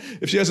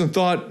 If she hasn't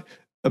thought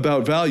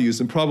about values,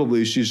 then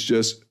probably she's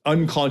just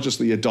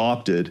unconsciously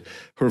adopted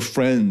her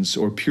friends'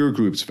 or peer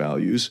group's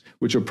values,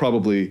 which are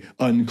probably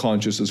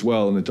unconscious as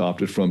well and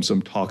adopted from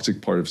some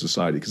toxic part of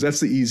society, because that's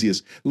the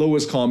easiest,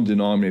 lowest common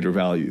denominator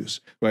values,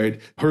 right?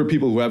 Hurt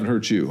people who haven't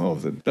hurt you. Oh,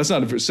 that's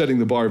not setting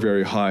the bar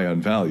very high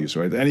on values,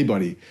 right?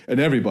 Anybody and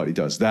everybody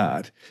does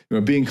that. You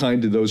know, being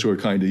kind to those who are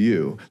kind to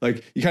you.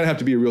 Like, you kind of have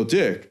to be a real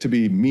dick to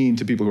be mean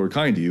to people who are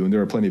kind to you, and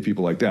there are plenty of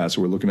people like that,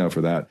 so we're looking out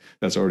for that.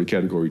 That's already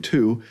category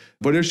 2.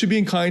 But is she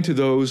being kind to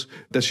those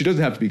that she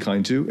doesn't have to be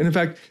kind to? And in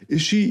fact,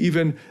 is she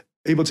even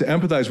able to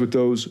empathize with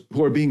those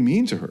who are being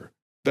mean to her?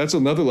 That's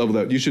another level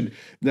that you should,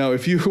 now,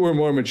 if you were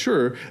more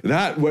mature,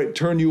 that would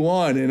turn you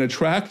on and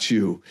attract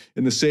you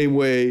in the same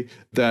way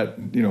that,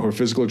 you know, her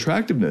physical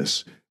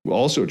attractiveness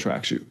also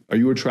attracts you. Are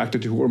you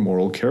attracted to her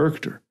moral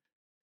character?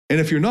 And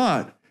if you're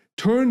not,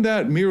 turn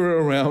that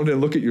mirror around and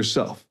look at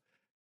yourself.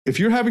 If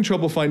you're having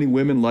trouble finding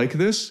women like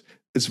this,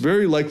 it's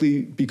very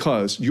likely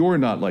because you're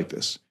not like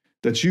this,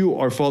 that you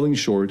are falling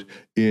short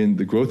in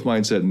the growth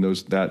mindset and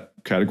that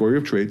category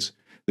of traits,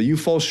 that you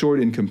fall short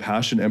in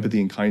compassion, empathy,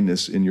 and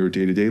kindness in your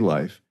day-to-day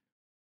life.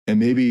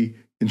 And maybe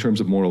in terms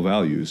of moral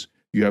values,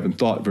 you haven't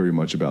thought very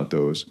much about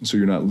those. And so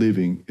you're not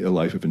living a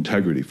life of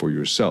integrity for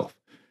yourself.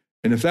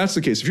 And if that's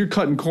the case, if you're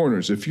cutting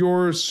corners, if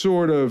you're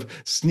sort of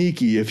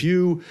sneaky, if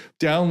you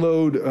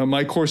download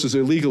my courses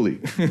illegally,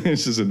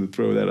 just to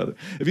throw that out there,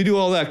 if you do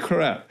all that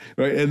crap,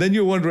 right, and then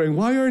you're wondering,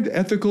 why aren't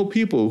ethical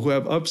people who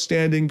have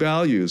upstanding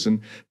values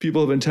and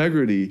people of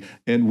integrity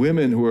and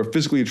women who are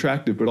physically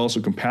attractive but also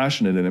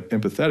compassionate and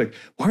empathetic,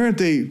 why aren't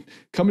they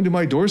coming to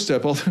my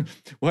doorstep?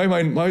 Why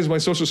is my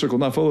social circle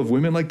not full of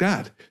women like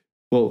that?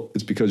 Well,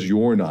 it's because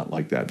you're not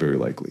like that, very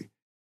likely.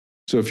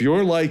 So if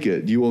you're like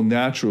it, you will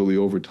naturally,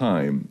 over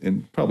time,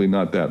 and probably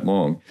not that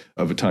long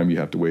of a time you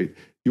have to wait,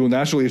 you will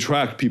naturally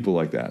attract people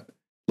like that.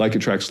 Like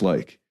attracts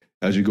like.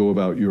 As you go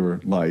about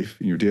your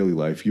life, in your daily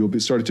life, you'll be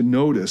started to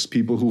notice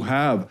people who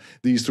have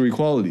these 3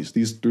 qualities,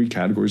 these 3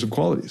 categories of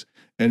qualities,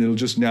 and it'll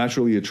just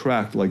naturally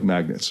attract like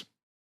magnets.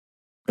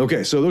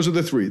 Okay, so those are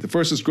the 3. The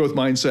first is growth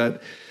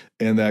mindset,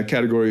 and that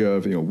category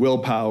of, you know,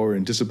 willpower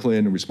and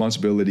discipline and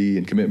responsibility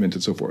and commitment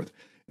and so forth.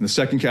 And the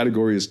second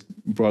category is,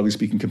 broadly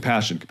speaking,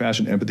 compassion,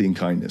 empathy, and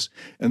kindness.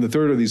 And the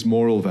third are these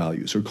moral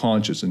values, or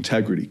conscience,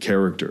 integrity,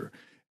 character.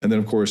 And then,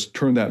 of course,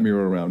 turn that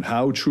mirror around.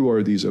 How true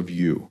are these of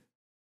you?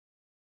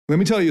 Let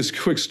me tell you a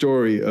quick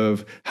story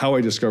of how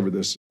I discovered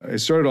this. I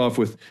started off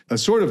with a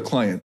sort of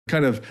client,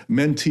 kind of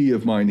mentee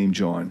of mine named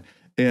John.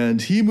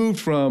 And he moved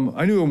from,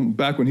 I knew him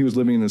back when he was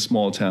living in a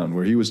small town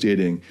where he was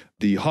dating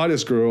the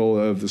hottest girl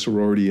of the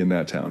sorority in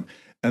that town.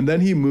 And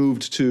then he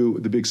moved to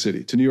the big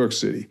city, to New York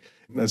City.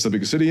 That's the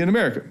biggest city in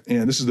America.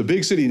 And this is the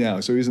big city now.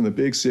 So he's in the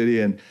big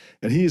city and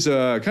he's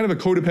kind of a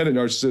codependent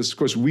narcissist. Of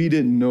course, we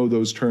didn't know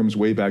those terms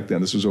way back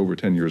then. This was over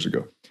 10 years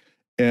ago.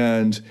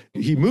 And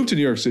he moved to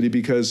New York City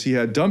because he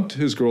had dumped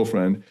his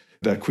girlfriend,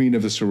 that queen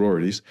of the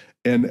sororities,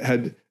 and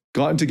had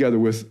gotten together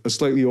with a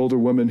slightly older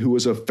woman who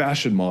was a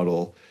fashion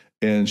model.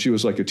 And she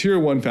was like a tier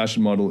 1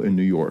 fashion model in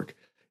New York.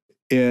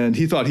 And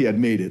he thought he had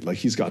made it. Like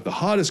he's got the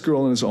hottest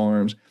girl in his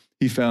arms.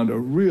 He found a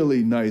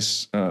really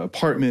nice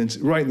apartment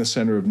right in the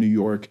center of New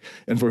York.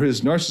 And for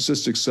his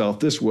narcissistic self,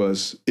 this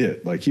was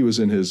it. Like he was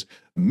in his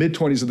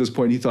mid-20s at this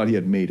point. He thought he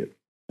had made it.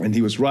 And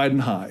he was riding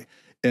high.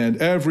 And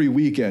every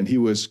weekend he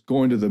was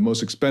going to the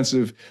most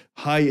expensive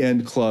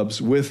high-end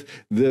clubs with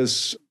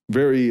this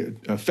very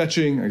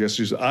fetching, I guess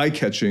just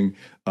eye-catching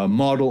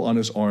model on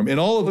his arm. And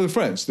all of the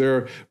friends,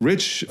 they're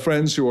rich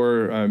friends who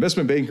are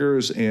investment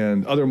bankers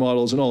and other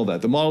models and all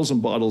that, the models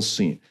and bottles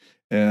scene.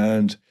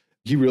 And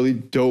he really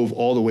dove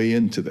all the way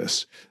into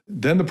this.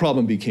 Then the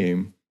problem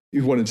became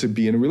he wanted to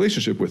be in a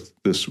relationship with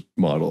this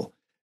model.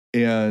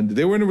 And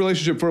they were in a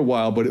relationship for a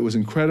while, but it was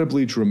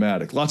incredibly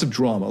dramatic. Lots of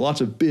drama, lots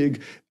of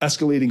big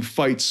escalating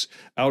fights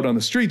out on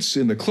the streets,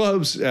 in the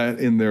clubs,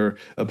 in their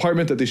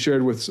apartment that they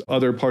shared with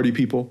other party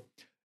people.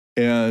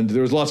 And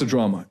there was lots of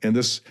drama. And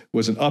this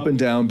was an up and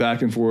down,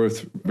 back and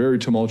forth, very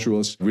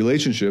tumultuous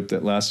relationship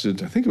that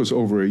lasted, I think it was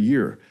over a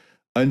year,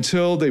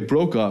 until they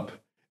broke up.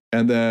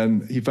 And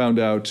then he found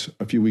out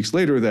a few weeks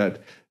later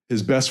that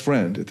his best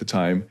friend at the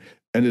time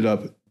ended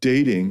up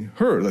dating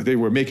her. Like they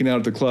were making out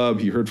at the club.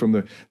 He heard from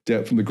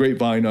the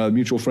grapevine,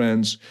 mutual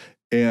friends,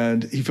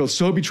 and he felt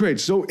so betrayed,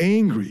 so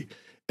angry.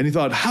 And he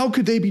thought, how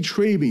could they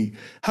betray me?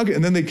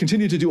 And then they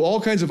continued to do all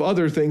kinds of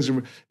other things,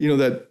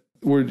 that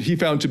were he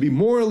found to be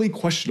morally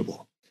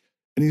questionable.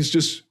 And he's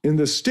just in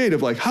this state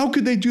of like, how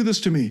could they do this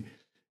to me?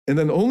 And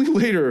then only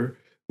later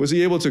was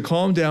he able to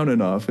calm down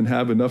enough and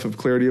have enough of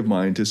clarity of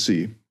mind to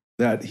see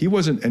that he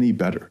wasn't any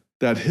better.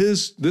 That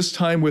this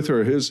time with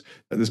her,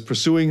 this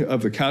pursuing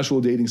of the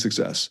casual dating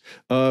success,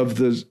 of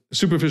the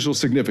superficial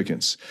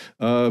significance,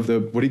 of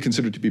what he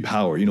considered to be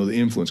power, the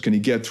influence. Can he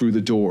get through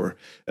the door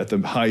at the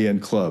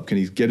high-end club? Can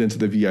he get into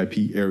the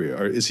VIP area?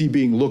 Or is he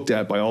being looked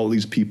at by all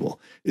these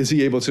people? Is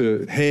he able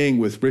to hang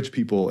with rich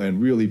people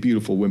and really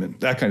beautiful women?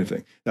 That kind of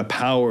thing. The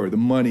power, the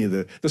money,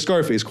 the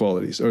Scarface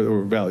qualities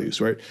or values,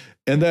 right?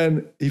 And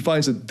then he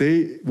finds that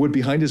they would,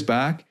 behind his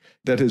back,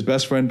 that his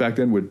best friend back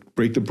then would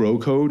break the bro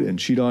code and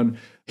cheat on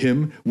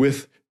him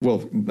with,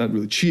 well, not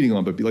really cheating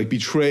on, but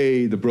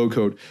betray the bro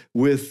code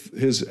with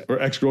his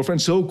ex-girlfriend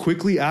so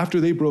quickly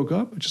after they broke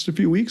up, just a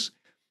few weeks.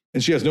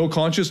 And she has no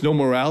conscience, no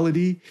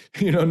morality,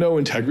 no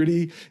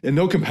integrity, and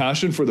no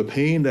compassion for the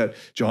pain that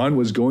John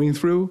was going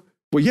through.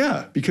 Well,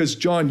 yeah, because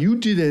John, you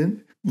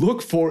didn't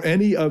look for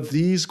any of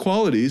these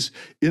qualities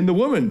in the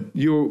woman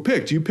you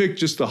picked. You picked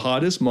just the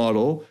hottest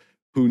model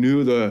who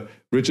knew the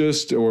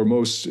richest or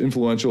most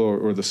influential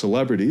or the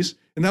celebrities,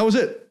 and that was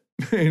it.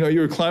 You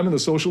were climbing the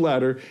social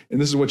ladder,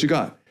 and this is what you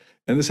got.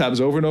 And this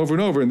happens over and over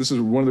and over. And this is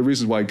one of the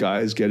reasons why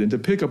guys get into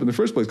pickup in the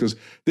first place, because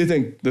they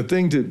think the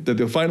thing that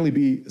they'll finally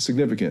be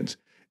significant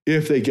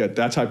if they get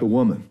that type of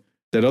woman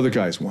that other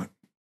guys want,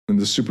 and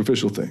this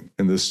superficial thing,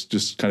 and this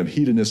just kind of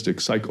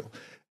hedonistic cycle.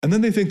 And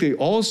then they think they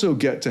also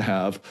get to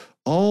have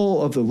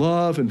all of the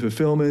love and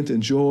fulfillment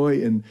and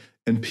joy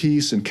and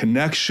peace and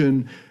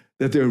connection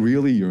that they're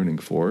really yearning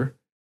for,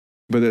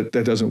 but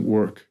that doesn't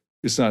work.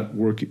 It's not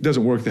work. It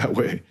doesn't work that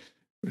way.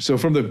 So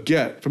from the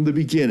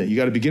beginning, you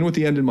got to begin with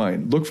the end in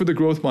mind. Look for the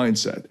growth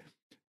mindset,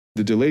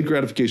 the delayed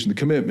gratification, the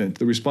commitment,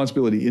 the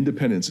responsibility,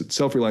 independence,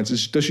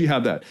 self-reliance. Does she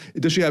have that?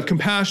 Does she have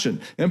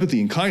compassion,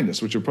 empathy, and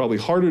kindness, which are probably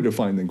harder to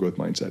find than growth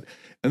mindset?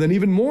 And then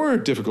even more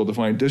difficult to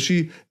find, does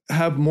she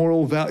have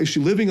moral value? Is she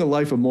living a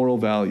life of moral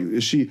value?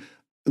 Is she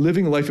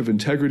living a life of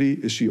integrity?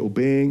 Is she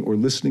obeying or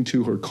listening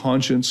to her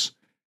conscience?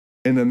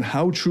 And then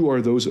how true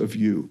are those of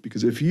you?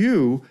 Because if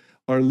you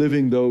are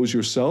living those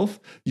yourself,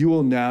 you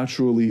will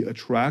naturally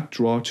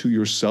draw to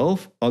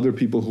yourself other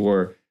people who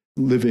are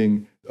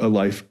living a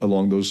life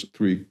along those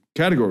three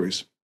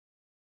categories.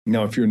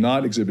 Now, if you're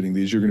not exhibiting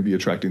these, you're going to be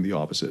attracting the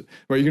opposite,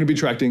 right? You're going to be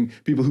attracting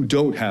people who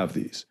don't have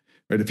these,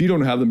 right? If you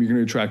don't have them, you're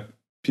going to attract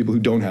people who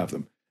don't have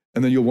them.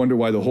 And then you'll wonder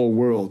why the whole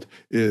world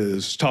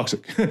is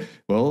toxic.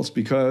 Well, it's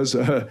because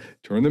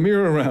turn the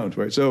mirror around,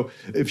 right? So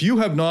if you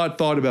have not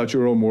thought about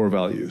your own moral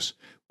values,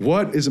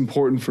 what is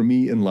important for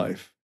me in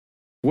life?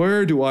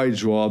 Where do I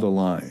draw the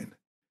line?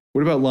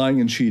 What about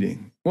lying and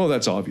cheating? Well,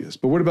 that's obvious.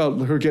 But what about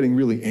her getting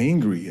really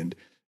angry and,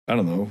 I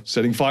don't know,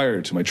 setting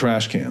fire to my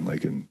trash can,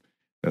 like in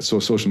that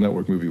Social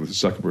Network movie with the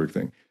Zuckerberg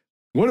thing?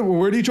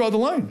 Where do you draw the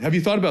line? Have you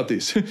thought about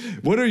these?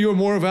 What are your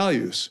moral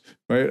values,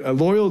 right?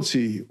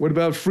 Loyalty. What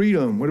about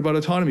freedom? What about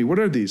autonomy? What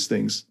are these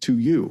things to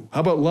you?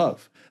 How about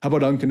love? How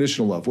about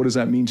unconditional love? What does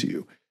that mean to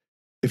you?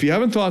 If you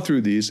haven't thought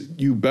through these,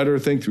 you better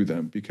think through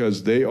them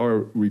because they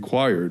are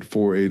required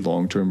for a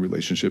long-term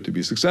relationship to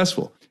be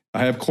successful.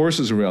 I have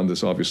courses around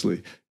this,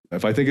 obviously.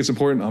 If I think it's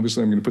important,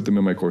 obviously I'm going to put them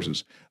in my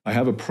courses. I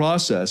have a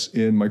process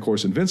in my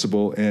course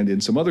Invincible and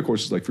in some other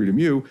courses like Freedom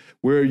U,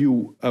 where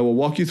I will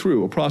walk you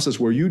through a process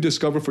where you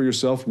discover for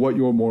yourself what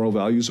your moral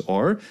values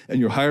are and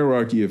your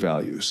hierarchy of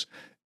values.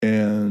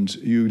 And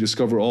you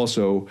discover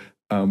also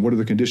what are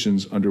the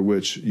conditions under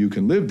which you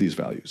can live these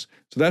values.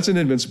 So that's in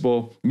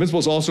Invincible. Invincible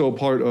is also a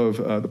part of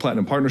the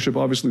Platinum Partnership.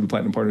 Obviously, the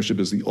Platinum Partnership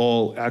is the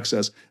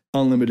all-access,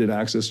 unlimited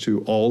access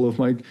to all of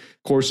my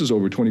courses,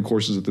 over 20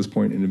 courses at this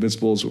point. And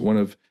Invincible is one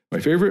of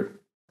my favorite.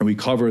 And we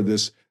cover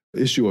this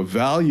issue of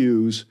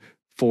values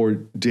for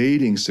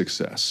dating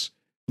success,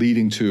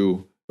 leading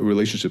to a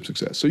relationship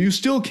success. So you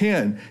still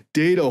can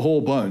date a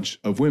whole bunch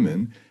of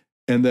women,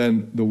 and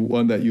then the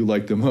one that you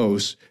like the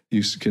most,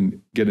 you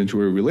can get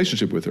into a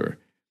relationship with her.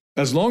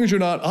 As long as you're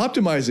not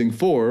optimizing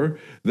for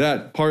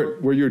that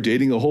part where you're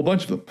dating a whole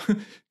bunch of them.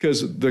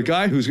 Because the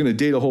guy who's going to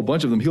date a whole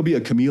bunch of them, he'll be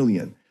a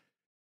chameleon.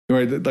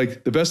 Right?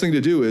 Like the best thing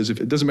to do is, if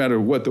it doesn't matter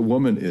what the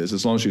woman is,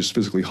 as long as she's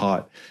physically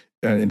hot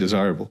and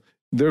desirable,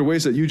 there are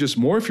ways that you just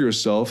morph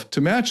yourself to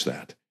match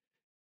that.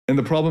 And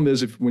the problem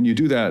is, when you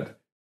do that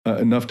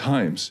enough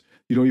times,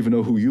 you don't even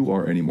know who you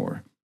are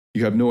anymore.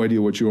 You have no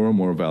idea what your own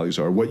moral values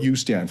are, what you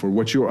stand for,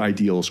 what your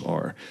ideals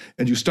are.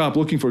 And you stop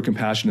looking for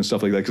compassion and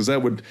stuff like that, because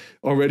that would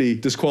already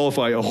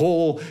disqualify a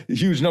whole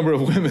huge number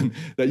of women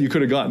that you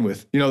could have gotten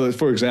with. You know,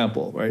 for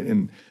example, right,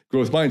 in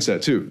growth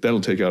mindset too,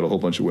 that'll take out a whole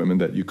bunch of women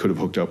that you could have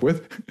hooked up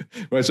with,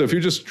 right? So if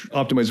you're just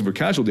optimizing for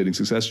casual dating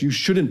success, you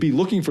shouldn't be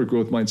looking for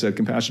growth mindset,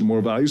 compassion,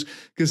 moral values,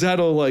 because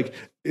that'll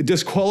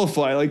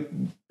disqualify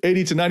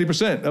 80 to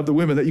 90% of the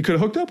women that you could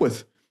have hooked up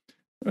with.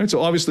 Right,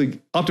 so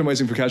obviously,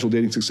 optimizing for casual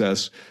dating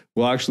success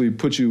will actually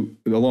put you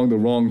along the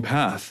wrong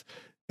path,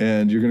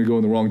 and you're going to go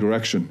in the wrong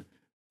direction.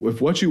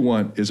 If what you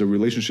want is a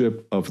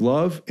relationship of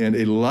love and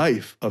a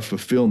life of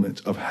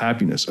fulfillment, of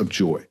happiness, of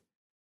joy.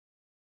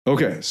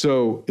 Okay,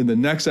 so in the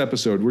next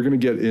episode, we're going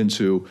to get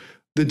into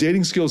the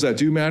dating skills that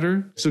do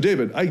matter. So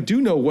David, I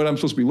do know what I'm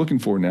supposed to be looking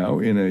for now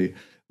in a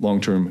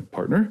long-term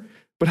partner,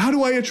 but how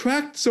do I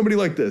attract somebody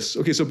like this?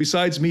 Okay, so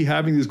besides me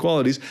having these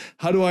qualities,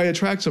 how do I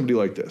attract somebody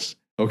like this?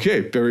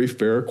 Okay, very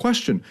fair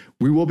question.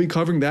 We will be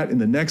covering that in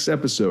the next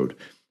episode.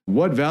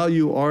 What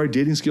value are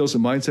dating skills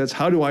and mindsets?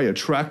 How do I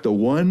attract the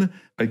one?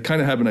 I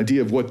kind of have an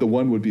idea of what the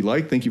one would be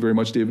like. Thank you very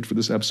much, David, for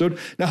this episode.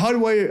 Now, how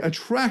do I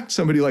attract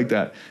somebody like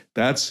that?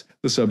 That's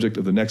the subject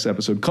of the next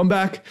episode. Come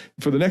back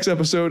for the next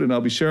episode, and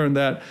I'll be sharing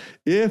that.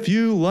 If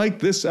you like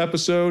this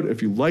episode,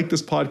 if you like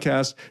this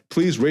podcast,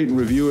 please rate and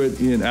review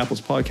it in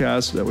Apple's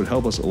podcast. That would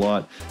help us a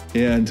lot.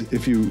 And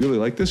if you really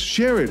like this,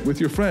 share it with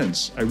your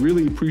friends. I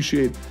really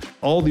appreciate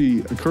all the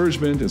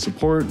encouragement and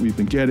support we've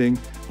been getting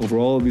over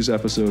all of these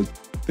episodes.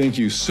 Thank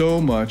you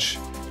so much.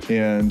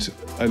 And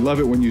I love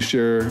it when you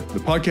share the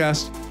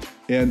podcast.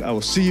 And I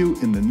will see you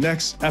in the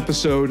next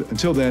episode.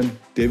 Until then,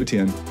 David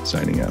Tian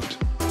signing out.